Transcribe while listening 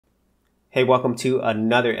Hey, welcome to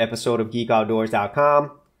another episode of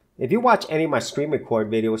GeekOutdoors.com. If you watch any of my screen record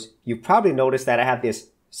videos, you've probably noticed that I have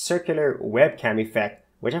this circular webcam effect,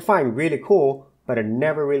 which I find really cool, but I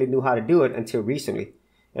never really knew how to do it until recently.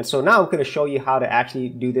 And so now I'm going to show you how to actually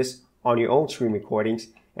do this on your own screen recordings.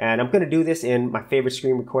 And I'm going to do this in my favorite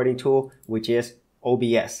screen recording tool, which is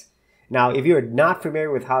OBS. Now, if you're not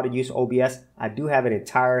familiar with how to use OBS, I do have an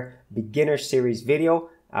entire beginner series video.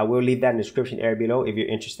 I will leave that in the description area below if you're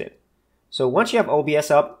interested. So once you have OBS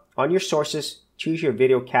up, on your sources, choose your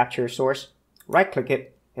video capture source, right click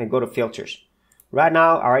it, and go to filters. Right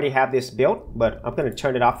now, I already have this built, but I'm going to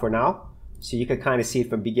turn it off for now so you can kind of see it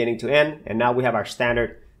from beginning to end. And now we have our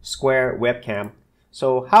standard square webcam.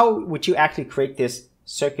 So how would you actually create this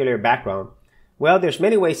circular background? Well, there's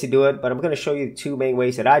many ways to do it, but I'm going to show you the two main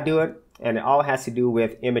ways that I do it, and it all has to do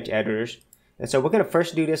with image editors. And so we're going to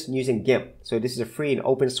first do this using GIMP. So this is a free and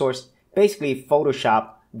open source, basically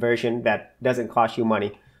Photoshop version that doesn't cost you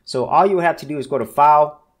money. So all you have to do is go to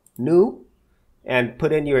File, New, and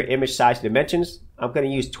put in your image size dimensions. I'm going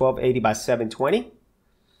to use 1280 by 720.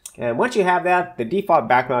 And once you have that, the default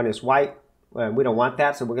background is white. And we don't want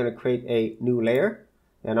that, so we're going to create a new layer.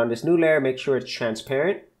 And on this new layer, make sure it's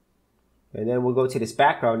transparent. And then we'll go to this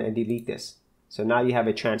background and delete this. So now you have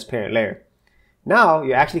a transparent layer. Now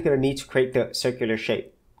you're actually going to need to create the circular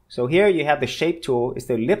shape. So here you have the shape tool. It's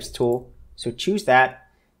the ellipse tool. So choose that.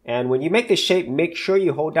 And when you make the shape, make sure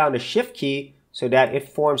you hold down the shift key so that it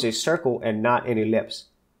forms a circle and not an ellipse.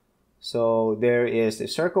 So there is the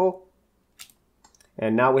circle.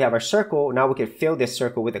 And now we have our circle. Now we can fill this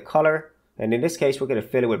circle with a color. And in this case, we're going to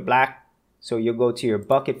fill it with black. So you'll go to your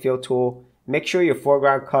bucket fill tool. Make sure your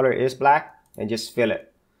foreground color is black and just fill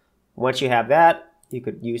it. Once you have that, you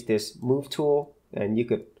could use this move tool and you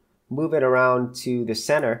could move it around to the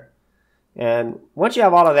center. And once you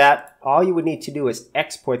have all of that, all you would need to do is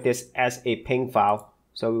export this as a PNG file.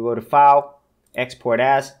 So we go to File, Export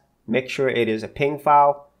As, make sure it is a PNG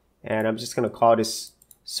file. And I'm just going to call this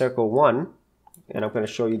Circle 1. And I'm going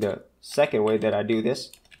to show you the second way that I do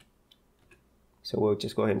this. So we'll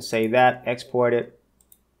just go ahead and save that, export it.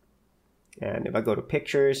 And if I go to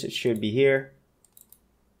Pictures, it should be here.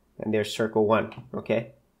 And there's Circle 1,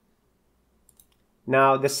 okay?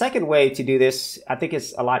 Now, the second way to do this, I think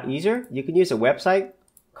it's a lot easier. You can use a website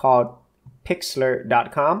called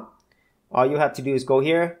Pixlr.com. All you have to do is go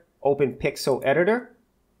here, open Pixel Editor,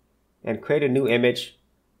 and create a new image.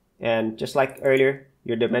 And just like earlier,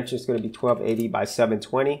 your dimension is going to be 1280 by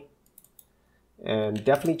 720. And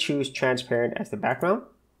definitely choose transparent as the background.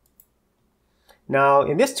 Now,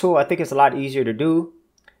 in this tool, I think it's a lot easier to do.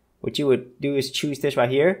 What you would do is choose this right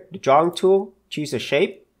here, the drawing tool, choose a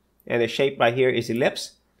shape, and the shape right here is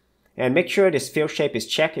ellipse. And make sure this fill shape is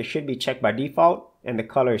checked. It should be checked by default, and the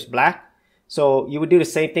color is black. So you would do the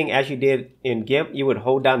same thing as you did in GIMP. You would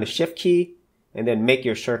hold down the shift key and then make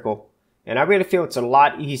your circle. And I really feel it's a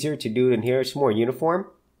lot easier to do than here. It's more uniform.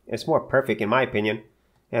 It's more perfect in my opinion.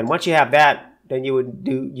 And once you have that, then you would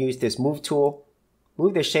use this move tool,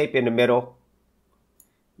 move the shape in the middle.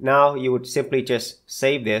 Now you would simply just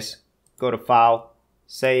save this, go to File,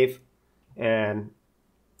 Save, and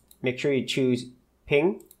make sure you choose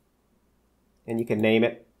PNG, and you can name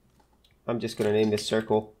it. I'm just going to name this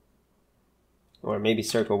Circle, or maybe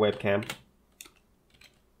Circle Webcam.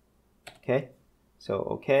 Okay, so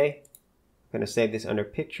okay, I'm going to save this under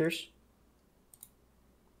Pictures.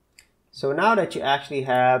 So now that you actually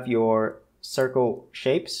have your circle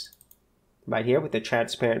shapes right here with the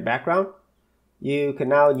transparent background, you can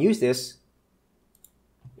now use this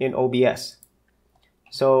in OBS.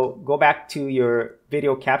 So go back to your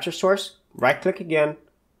video capture source, right click again,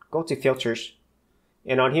 go to filters,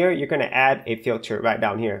 and on here you're going to add a filter right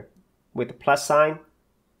down here with the plus sign,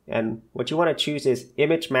 and what you want to choose is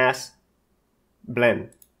Image Mask Blend.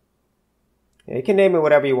 And you can name it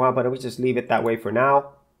whatever you want, but we'll just leave it that way for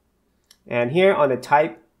now. And here on the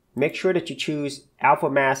type, make sure that you choose Alpha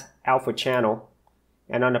Mask Alpha Channel.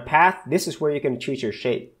 And on the path, this is where you can choose your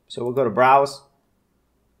shape. So we'll go to Browse,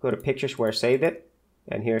 go to Pictures where I saved it,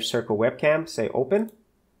 and here's Circle Webcam, say Open,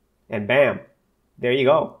 and bam, there you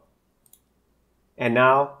go. And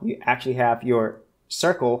now you actually have your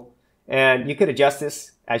circle, and you could adjust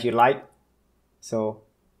this as you like. So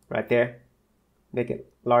right there, make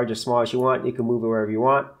it large or small as you want. You can move it wherever you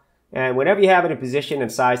want. And whenever you have it in position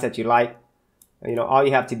and size that you like, you know, all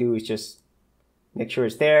you have to do is just make sure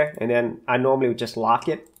it's there, and then I normally would just lock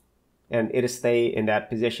it and it'll stay in that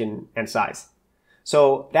position and size.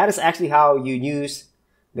 So that is actually how you use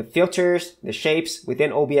the filters, the shapes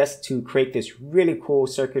within OBS to create this really cool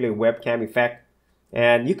circular webcam effect.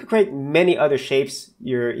 And you could create many other shapes.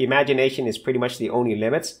 Your imagination is pretty much the only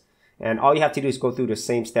limits. And all you have to do is go through the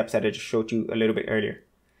same steps that I just showed you a little bit earlier.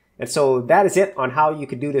 And so that is it on how you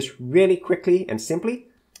could do this really quickly and simply.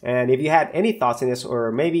 And if you had any thoughts on this,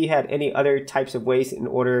 or maybe you had any other types of ways in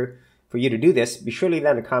order for you to do this, be sure to leave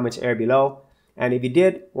that in the comments area below. And if you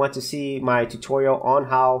did want to see my tutorial on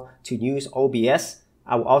how to use OBS,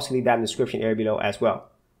 I will also leave that in the description area below as well.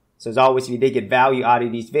 So as always, if you did get value out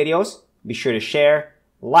of these videos, be sure to share,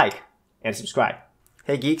 like, and subscribe.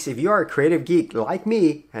 Hey geeks, if you are a creative geek like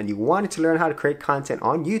me and you wanted to learn how to create content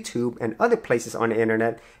on YouTube and other places on the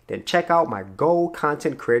internet, then check out my Gold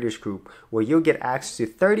Content Creators group, where you'll get access to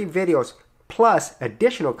 30 videos plus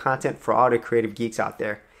additional content for all the creative geeks out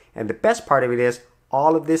there. And the best part of it is,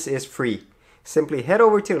 all of this is free. Simply head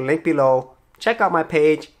over to the link below, check out my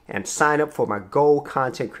page, and sign up for my Gold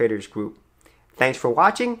Content Creators group. Thanks for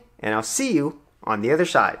watching, and I'll see you on the other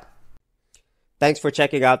side. Thanks for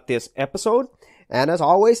checking out this episode. And as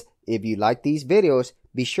always, if you like these videos,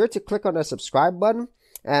 be sure to click on the subscribe button.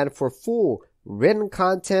 And for full written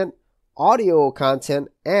content, audio content,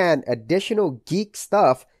 and additional geek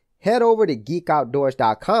stuff, head over to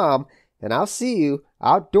geekoutdoors.com, and I'll see you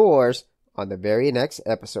outdoors on the very next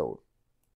episode.